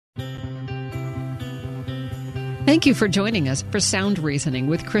Thank you for joining us for Sound Reasoning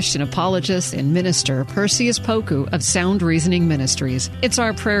with Christian apologist and minister Perseus Poku of Sound Reasoning Ministries. It's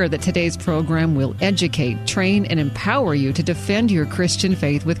our prayer that today's program will educate, train, and empower you to defend your Christian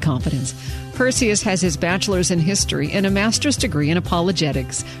faith with confidence. Perseus has his bachelor's in history and a master's degree in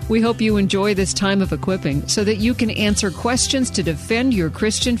apologetics. We hope you enjoy this time of equipping so that you can answer questions to defend your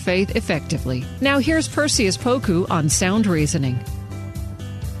Christian faith effectively. Now here's Perseus Poku on Sound Reasoning.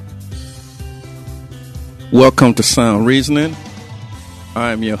 Welcome to Sound Reasoning.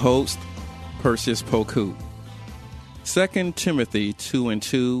 I am your host, Perseus Poku. 2 Timothy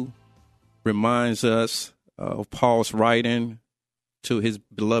 2:2 reminds us of Paul's writing to his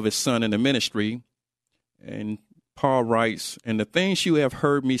beloved son in the ministry. And Paul writes, "And the things you have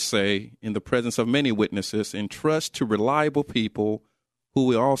heard me say in the presence of many witnesses, entrust to reliable people who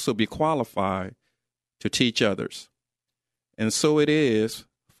will also be qualified to teach others." And so it is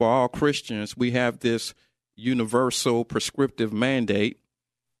for all Christians. We have this universal prescriptive mandate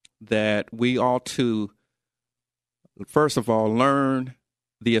that we ought to, first of all, learn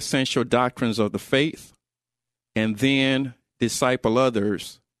the essential doctrines of the faith and then disciple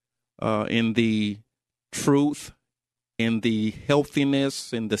others in the truth, in the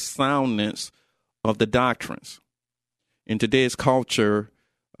healthiness, in the soundness of the doctrines. In today's culture,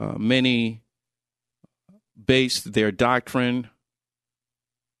 many base their doctrine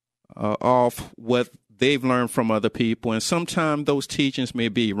off what they've learned from other people, and sometimes those teachings may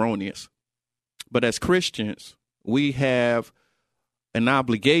be erroneous. But as Christians, we have an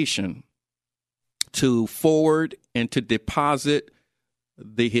obligation to forward and to deposit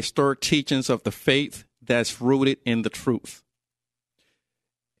the historic teachings of the faith that's rooted in the truth.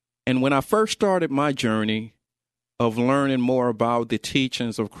 And when I first started my journey of learning more about the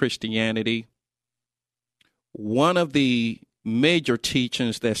teachings of Christianity, one of the major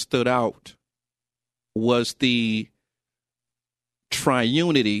teachings that stood out was the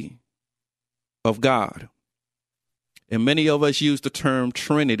triunity of God. And many of us use the term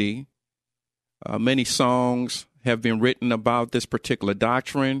Trinity. Many songs have been written about this particular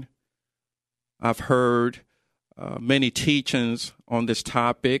doctrine. I've heard many teachings on this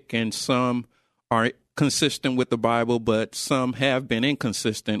topic, and some are consistent with the Bible, but some have been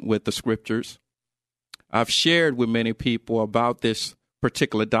inconsistent with the scriptures. I've shared with many people about this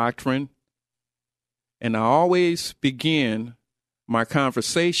particular doctrine, and I always begin my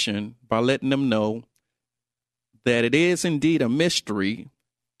conversation by letting them know that it is indeed a mystery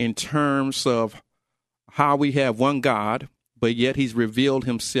in terms of how we have one God, but yet he's revealed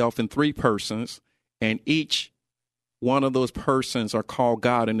himself in three persons, and each one of those persons are called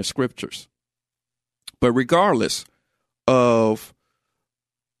God in the scriptures. But regardless of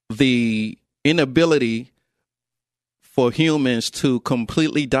the inability for humans to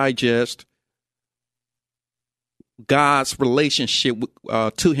completely digest God's relationship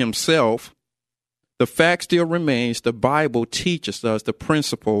to himself, the fact still remains the Bible teaches us the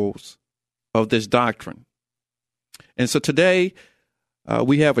principles of this doctrine. And so today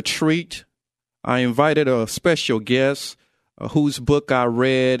we have a treat. I invited a special guest whose book I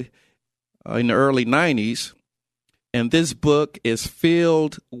read in the early 90s. And this book is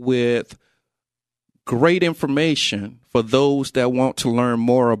filled with great information for those that want to learn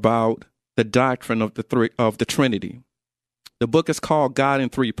more about the doctrine of the Trinity. The book is called God in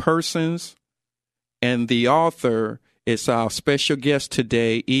Three Persons, and the author is our special guest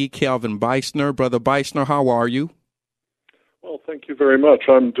today, E. Calvin Beisner. Brother Beisner, how are you? Well, thank you very much.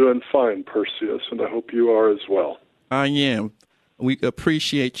 I'm doing fine, Perseus, and I hope you are as well. I am. We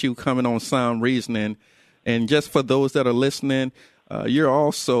appreciate you coming on Sound Reasoning. And just for those that are listening, you're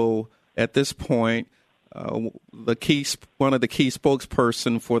also, at this point, one of the key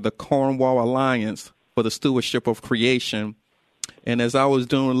spokesperson for the Cornwall Alliance for the Stewardship of Creation. And as I was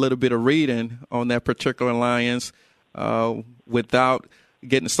doing a little bit of reading on that particular alliance, without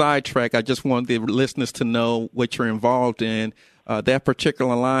getting sidetracked, I just wanted the listeners to know what you're involved in. That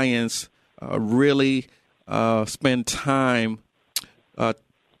particular alliance really spend time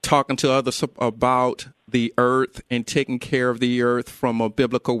talking to others about the earth and taking care of the earth from a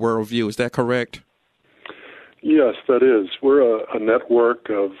biblical worldview. Is that correct? Yes, that is. We're a network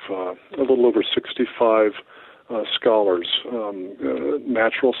of a little over 65 scholars,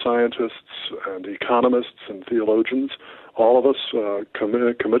 natural scientists and economists and theologians, all of us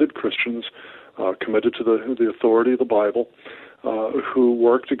committed Christians, committed to the authority of the Bible, who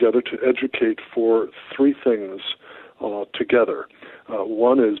work together to educate for three things together.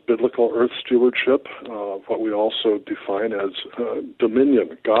 One is biblical earth stewardship, what we also define as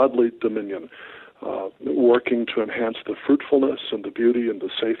dominion, godly dominion. working to enhance the fruitfulness and the beauty and the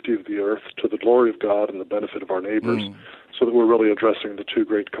safety of the earth to the glory of God and the benefit of our neighbors, so that we're really addressing the two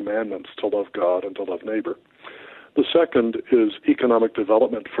great commandments, to love God and to love neighbor. The second is economic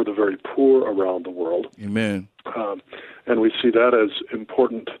development for the very poor around the world. Amen. And we see that as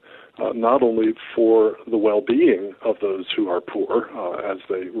important not only for the well-being of those who are poor. As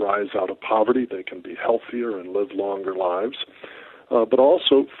they rise out of poverty, they can be healthier and live longer lives, but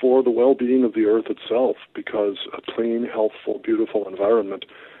also for the well-being of the earth itself, because a clean, healthful, beautiful environment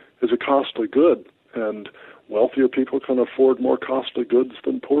is a costly good, and wealthier people can afford more costly goods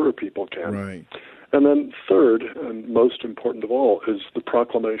than poorer people can. Right. And then third, and most important of all, is the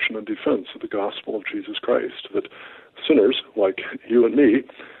proclamation and defense of the gospel of Jesus Christ, that sinners like you and me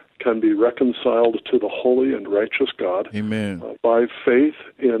can be reconciled to the holy and righteous God. Amen. By faith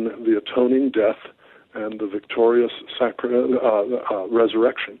in the atoning death and the victorious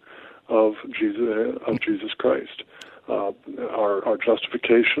resurrection of Jesus Christ. Our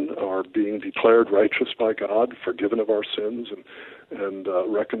justification, our being declared righteous by God, forgiven of our sins, and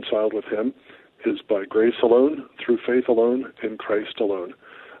reconciled with Him, is by grace alone, through faith alone, in Christ alone.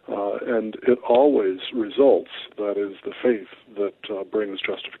 And it always results, that is, the faith that brings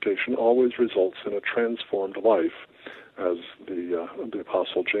justification, always results in a transformed life, as the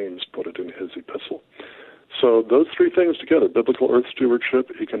Apostle James put it in his epistle. So those three things together, biblical earth stewardship,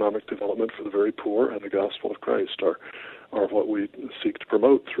 economic development for the very poor, and the gospel of Christ are what we seek to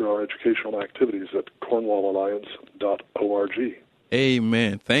promote through our educational activities at cornwallalliance.org.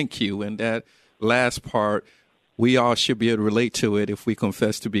 Amen. Thank you. And that last part, we all should be able to relate to it if we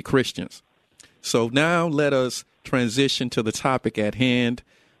confess to be Christians. So now let us transition to the topic at hand.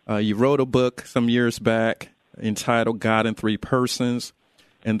 You wrote a book some years back entitled God in Three Persons,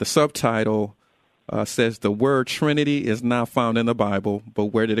 and the subtitle says the word Trinity is not found in the Bible, but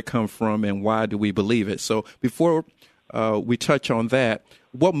where did it come from and why do we believe it? So before we touch on that,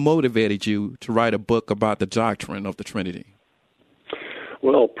 what motivated you to write a book about the doctrine of the Trinity?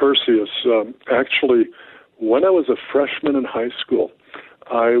 Well, Perseus, actually, when I was a freshman in high school,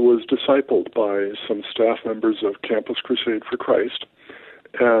 I was discipled by some staff members of Campus Crusade for Christ,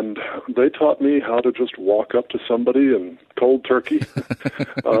 and they taught me how to just walk up to somebody and cold turkey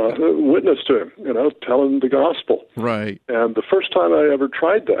witness to him, tell him the gospel. Right. And the first time I ever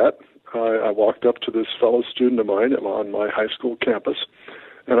tried that, I walked up to this fellow student of mine on my high school campus,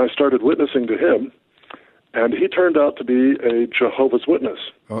 and I started witnessing to him. And he turned out to be a Jehovah's Witness.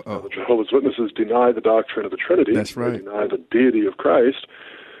 The Jehovah's Witnesses deny the doctrine of the Trinity. That's right. They deny the deity of Christ.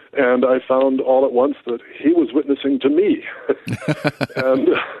 And I found all at once that he was witnessing to me.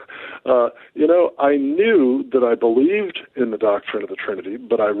 And, I knew that I believed in the doctrine of the Trinity,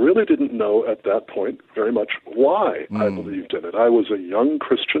 but I really didn't know at that point very much why I believed in it. I was a young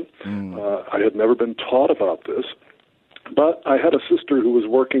Christian. I had never been taught about this. But I had a sister who was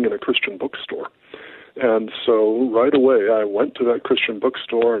working in a Christian bookstore. And so right away I went to that Christian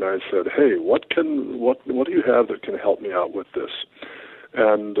bookstore and I said, "Hey, what do you have that can help me out with this?"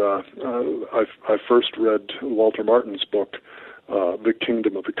 And I first read Walter Martin's book, The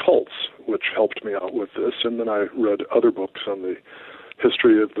Kingdom of the Cults, which helped me out with this. And then I read other books on the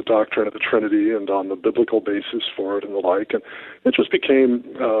history of the doctrine of the Trinity and on the biblical basis for it and the like. And it just became,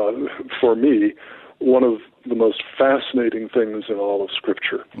 for me, one of the most fascinating things in all of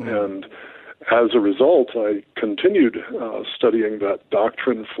Scripture. And as a result, I continued studying that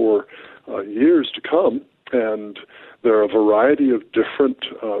doctrine for years to come, and there are a variety of different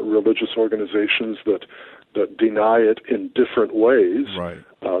religious organizations that deny it in different ways. Right.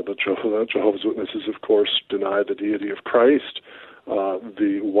 The Jehovah's Witnesses, of course, deny the deity of Christ.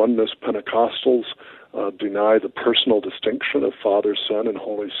 The Oneness Pentecostals deny the personal distinction of Father, Son, and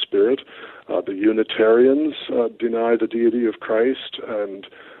Holy Spirit. The Unitarians deny the deity of Christ and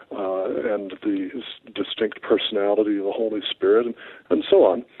the distinct personality of the Holy Spirit, and so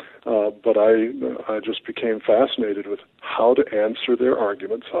on. But I just became fascinated with how to answer their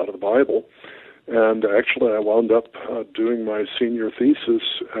arguments out of the Bible. And actually, I wound up doing my senior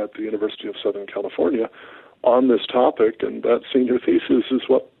thesis at the University of Southern California on this topic, and that senior thesis is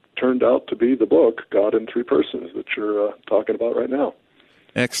what turned out to be the book, God in Three Persons, that you're talking about right now.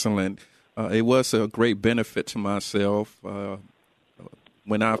 Excellent. It was a great benefit to myself. I'm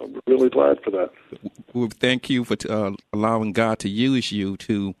really glad for that. Thank you for allowing God to use you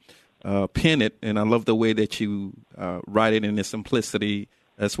to pen it, and I love the way that you write it in its simplicity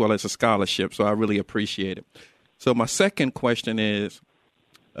as well as a scholarship, so I really appreciate it. So my second question is,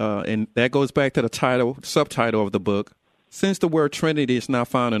 and that goes back to the subtitle of the book, since the word Trinity is not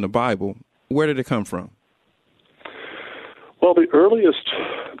found in the Bible, where did it come from? Well, the earliest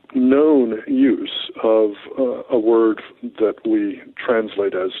known use of a word that we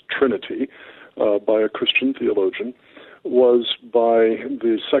translate as Trinity by a Christian theologian was by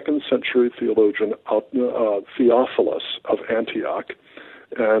the 2nd century theologian Theophilus of Antioch,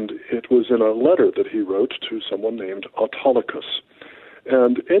 and it was in a letter that he wrote to someone named Autolycus.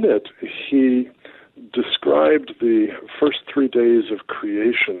 And in it, he described the first 3 days of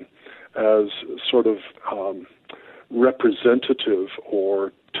creation as sort of representative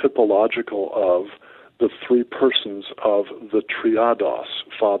or typological of the 3 persons of the Triados,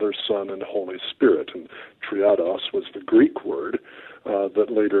 Father, Son, and Holy Spirit. And Triados was the Greek word that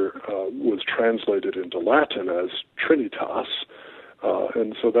later was translated into Latin as Trinitas.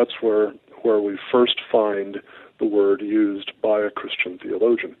 And so that's where we first find the word used by a Christian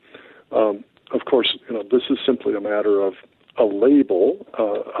theologian. Of course, this is simply a matter of a label,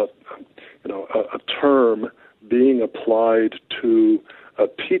 a term being applied to a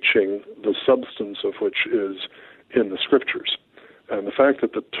teaching, the substance of which is in the Scriptures. And the fact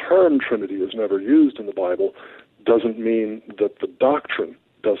that the term Trinity is never used in the Bible doesn't mean that the doctrine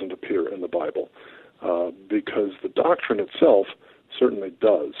doesn't appear in the Bible, because the doctrine itself certainly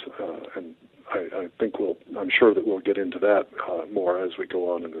does. And I'm sure that we'll get into that more as we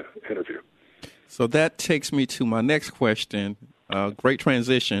go on in the interview. So that takes me to my next question. Great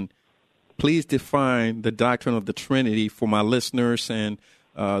transition. Please define the doctrine of the Trinity for my listeners and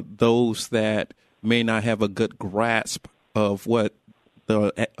those that may not have a good grasp of what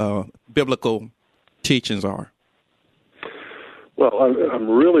the biblical teachings are. Well, I'm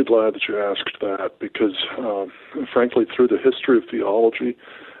really glad that you asked that because, frankly, through the history of theology,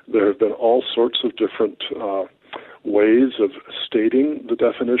 there have been all sorts of different ways of stating the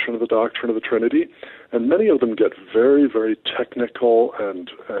definition of the doctrine of the Trinity, and many of them get very, very technical and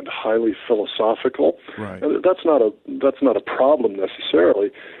highly philosophical. Right. And that's not a problem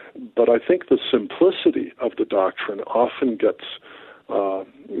necessarily, but I think the simplicity of the doctrine often gets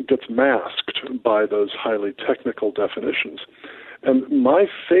masked by those highly technical definitions. And my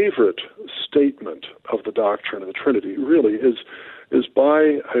favorite statement of the doctrine of the Trinity really is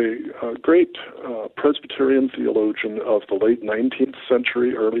by a great Presbyterian theologian of the late 19th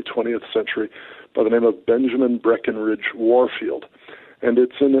century, early 20th century, by the name of Benjamin Breckinridge Warfield. And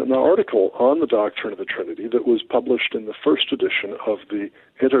it's in an article on the doctrine of the Trinity that was published in the first edition of the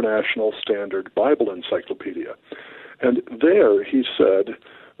International Standard Bible Encyclopedia. And there he said,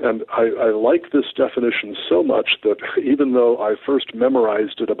 and I like this definition so much that even though I first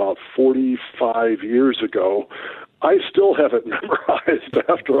memorized it about 45 years ago, I still have it memorized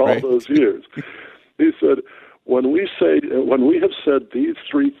after all those years. He said, when we have said these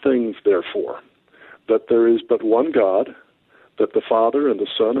 3 things, therefore, that there is but one God, that the Father and the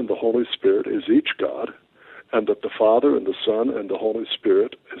Son and the Holy Spirit is each God, and that the Father and the Son and the Holy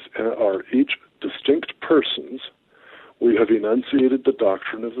Spirit are each distinct persons, we have enunciated the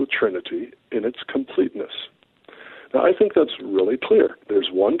doctrine of the Trinity in its completeness. Now, I think that's really clear. There's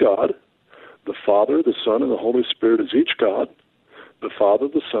one God. The Father, the Son, and the Holy Spirit is each God. The Father,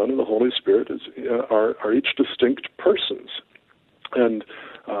 the Son, and the Holy Spirit are each distinct persons. And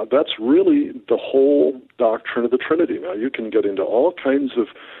that's really the whole doctrine of the Trinity. Now, you can get into all kinds of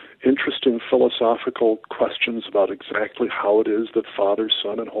interesting philosophical questions about exactly how it is that Father,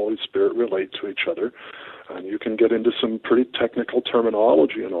 Son, and Holy Spirit relate to each other. And you can get into some pretty technical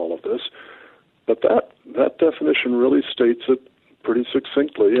terminology in all of this. But that definition really states it pretty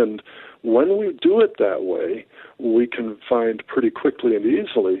succinctly. And when we do it that way, we can find pretty quickly and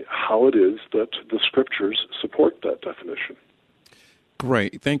easily how it is that the Scriptures support that definition.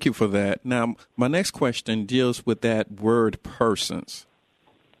 Great. Thank you for that. Now, my next question deals with that word persons.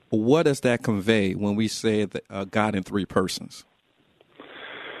 What does that convey when we say that God in 3 persons?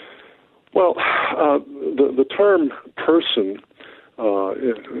 Well, the term person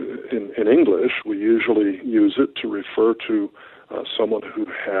in English, we usually use it to refer to someone who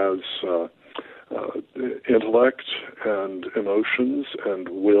has intellect and emotions and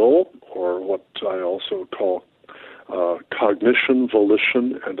will, or what I also call cognition,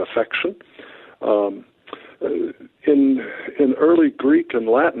 volition, and affection. In early Greek and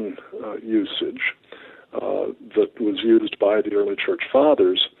Latin usage that was used by the early church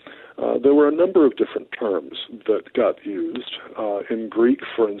fathers, there were a number of different terms that got used. In Greek,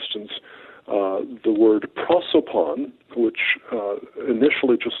 for instance, the word prosopon, which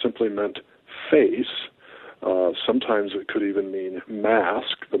initially just simply meant face. Sometimes it could even mean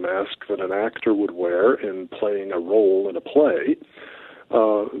mask, the mask that an actor would wear in playing a role in a play.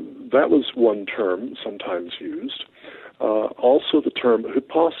 That was one term sometimes used. Also the term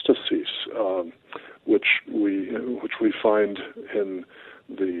hypostasis, which we find in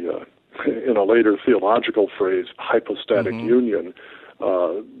in a later theological phrase, hypostatic union,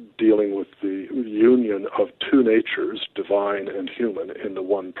 dealing with the union of two natures, divine and human, in the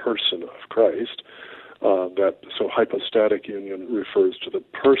one person of Christ. So hypostatic union refers to the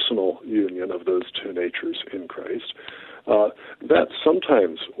personal union of those two natures in Christ. That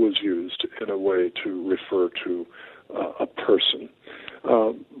sometimes was used in a way to refer to a person.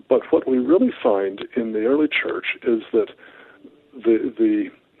 But what we really find in the early church is that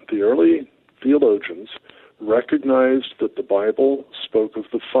the early theologians recognized that the Bible spoke of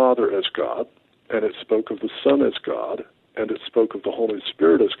the Father as God, and it spoke of the Son as God, and it spoke of the Holy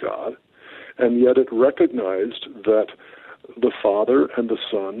Spirit as God, and yet it recognized that the Father and the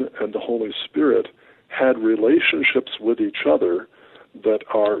Son and the Holy Spirit had relationships with each other that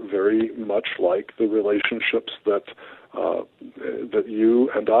are very much like the relationships that you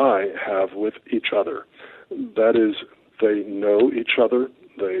and I have with each other. That is, they know each other,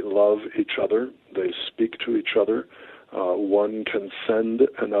 they love each other, they speak to each other. One can send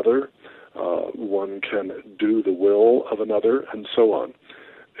another, one can do the will of another, and so on.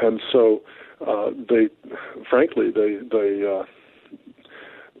 And so they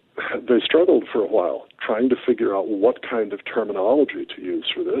struggled for a while trying to figure out what kind of terminology to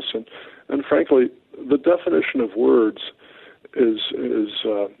use for this, and frankly, the definition of words is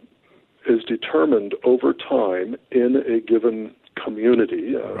determined over time in a given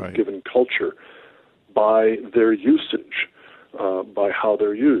community, a given culture, by their usage, by how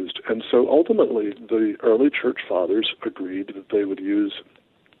they're used. And so ultimately, the early church fathers agreed that they would use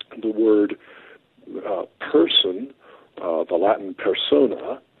the word person, the Latin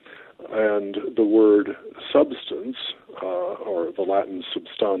persona, and the word substance, or the Latin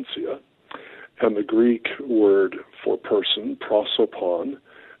substantia, and the Greek word for person, prosopon,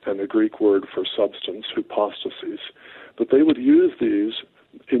 and the Greek word for substance, hypostasis, that they would use these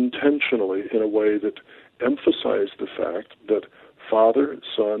intentionally in a way that emphasized the fact that Father,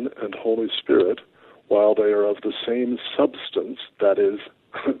 Son, and Holy Spirit, while they are of the same substance, that is,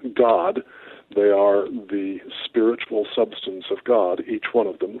 God, they are the spiritual substance of God, each one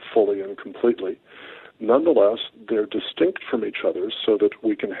of them, fully and completely. Nonetheless, they're distinct from each other so that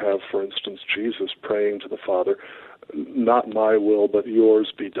we can have, for instance, Jesus praying to the Father, not my will, but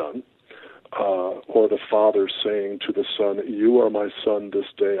yours be done. Or the Father saying to the Son, you are my Son, this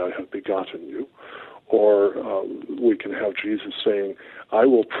day I have begotten you. Or we can have Jesus saying, I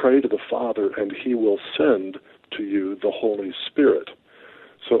will pray to the Father and he will send to you the Holy Spirit.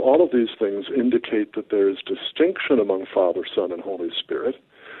 So all of these things indicate that there is distinction among Father, Son, and Holy Spirit.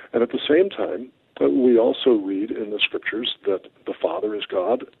 And at the same time, we also read in the Scriptures that the Father is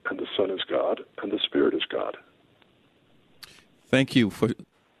God, and the Son is God, and the Spirit is God. Thank you for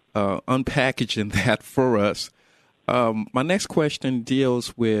unpackaging that for us. My next question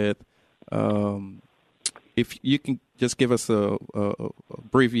deals with if you can just give us a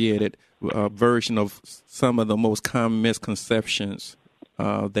abbreviated version of some of the most common misconceptions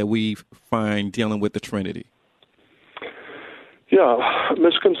that we find dealing with the Trinity. Yeah,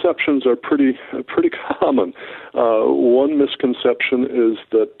 misconceptions are pretty common. One misconception is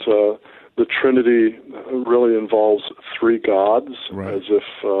that the Trinity really involves three gods, as if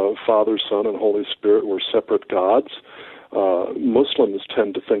Father, Son, and Holy Spirit were separate gods. Muslims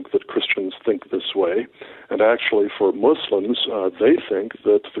tend to think that Christians think this way, and actually for Muslims, they think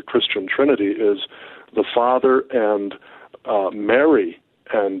that the Christian Trinity is the Father and Mary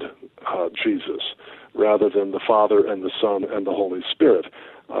and Jesus, rather than the Father and the Son and the Holy Spirit.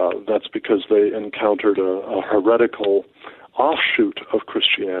 That's because they encountered a heretical offshoot of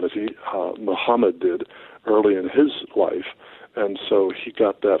Christianity. Muhammad did early in his life, and so he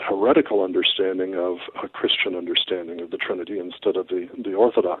got that heretical understanding of a Christian understanding of the Trinity instead of the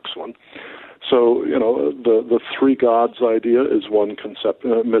Orthodox one. So, the three gods idea is one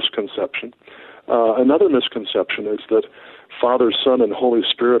misconception. Another misconception is that Father, Son, and Holy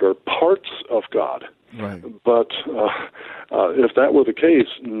Spirit are parts of God. Right. But if that were the case,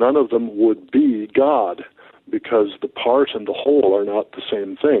 none of them would be God, because the part and the whole are not the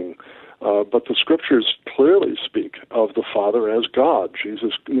same thing. But the Scriptures clearly speak of the Father as God.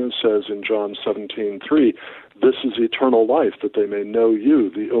 Jesus says in John 17:3, this is eternal life, that they may know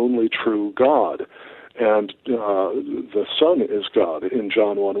you, the only true God. And the Son is God. In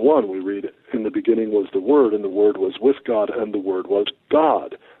John 1:1, we read, in the beginning was the Word, and the Word was with God, and the Word was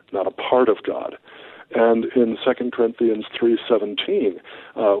God, not a part of God. And in 2 Corinthians 3:17,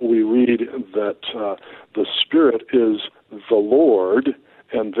 we read that the Spirit is the Lord,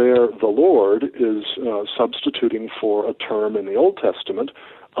 and there the Lord is substituting for a term in the Old Testament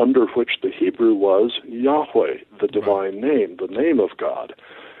under which the Hebrew was Yahweh, the divine name, the name of God.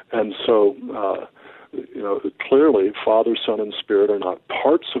 And so, clearly Father, Son, and Spirit are not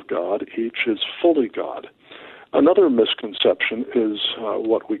parts of God. Each is fully God. Another misconception is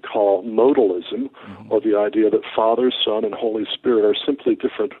what we call modalism, or the idea that Father, Son, and Holy Spirit are simply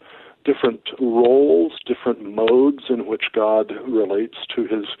different roles, different modes in which God relates to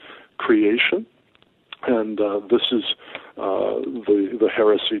his creation. And this is the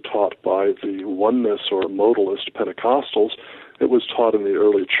heresy taught by the oneness or modalist Pentecostals. It was taught in the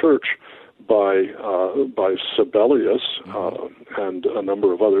early church by Sabellius and a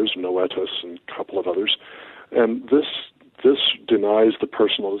number of others, Noetus and a couple of others. And this denies the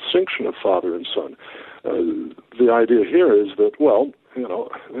personal distinction of Father and Son. The idea here is that,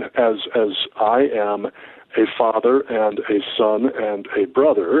 as I am a father and a son and a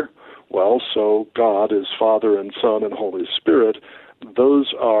brother, so God is Father and Son and Holy Spirit.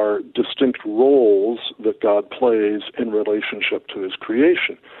 Those are distinct roles that God plays in relationship to his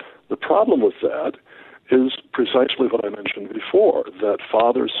creation. The problem with that is precisely what I mentioned before, that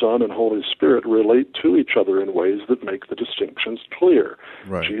Father, Son, and Holy Spirit relate to each other in ways that make the distinctions clear.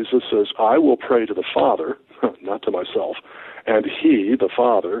 Right. Jesus says, I will pray to the Father, not to myself, and he, the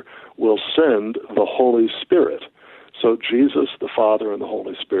Father, will send the Holy Spirit. So Jesus, the Father, and the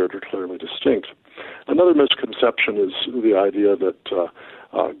Holy Spirit are clearly distinct. Another misconception is the idea that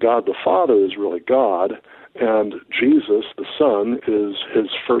God the Father is really God, and Jesus, the Son, is his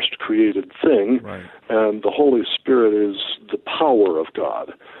first created thing, right. And the Holy Spirit is the power of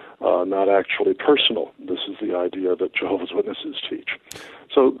God, not actually personal. This is the idea that Jehovah's Witnesses teach.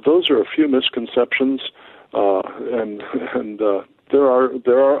 So those are a few misconceptions, and there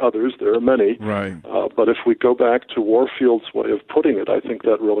are others. There are many. Right. But if we go back to Warfield's way of putting it, I think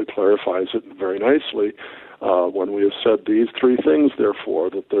that really clarifies it very nicely. When we have said these three things, therefore,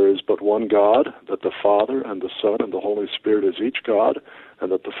 that there is but one God, that the Father and the Son and the Holy Spirit is each God,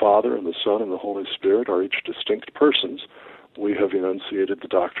 and that the Father and the Son and the Holy Spirit are each distinct persons, we have enunciated the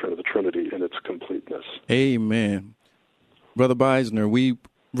doctrine of the Trinity in its completeness. Amen. Brother Beisner, we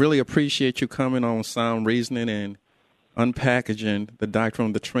really appreciate you coming on Sound Reasoning and unpackaging the doctrine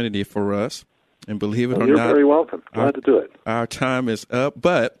of the Trinity for us. And believe it or you're not, you're very welcome. Glad to do it. Our time is up.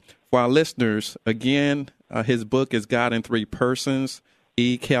 But for our listeners, again, his book is God in Three Persons,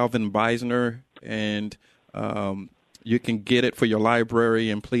 E. Calvin Beisner, and you can get it for your library,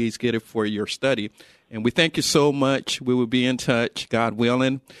 and please get it for your study. And we thank you so much. We will be in touch, God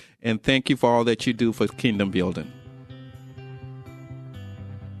willing, and thank you for all that you do for kingdom building.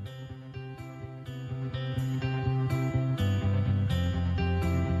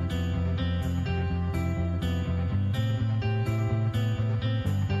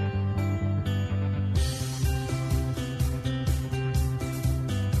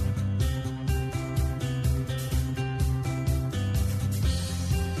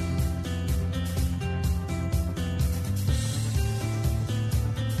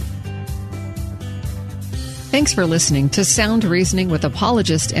 Thanks for listening to Sound Reasoning with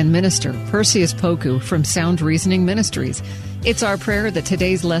apologist and minister Perseus Poku from Sound Reasoning Ministries. It's our prayer that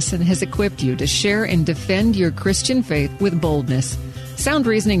today's lesson has equipped you to share and defend your Christian faith with boldness. Sound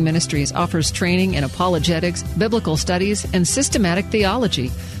Reasoning Ministries offers training in apologetics, biblical studies, and systematic theology.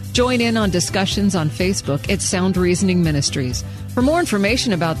 Join in on discussions on Facebook at Sound Reasoning Ministries. For more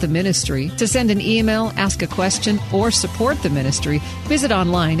information about the ministry, to send an email, ask a question, or support the ministry, visit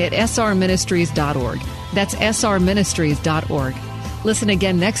online at srministries.org. That's srministries.org. Listen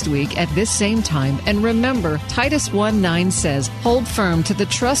again next week at this same time. And remember, Titus 1:9 says, hold firm to the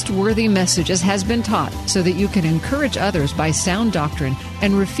trustworthy message as has been taught, so that you can encourage others by sound doctrine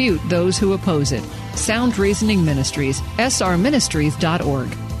and refute those who oppose it. Sound Reasoning Ministries,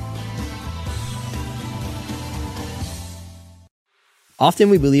 srministries.org. Often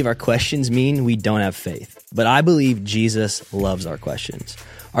we believe our questions mean we don't have faith, but I believe Jesus loves our questions.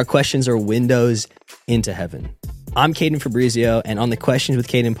 Our questions are windows into heaven. I'm Caden Fabrizio, and on the Questions with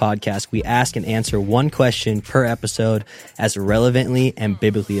Caden podcast, we ask and answer one question per episode as relevantly and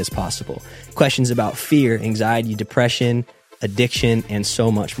biblically as possible. Questions about fear, anxiety, depression, addiction, and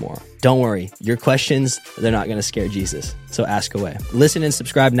so much more. Don't worry, your questions, they're not going to scare Jesus, so ask away. Listen and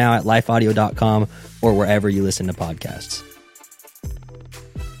subscribe now at lifeaudio.com or wherever you listen to podcasts.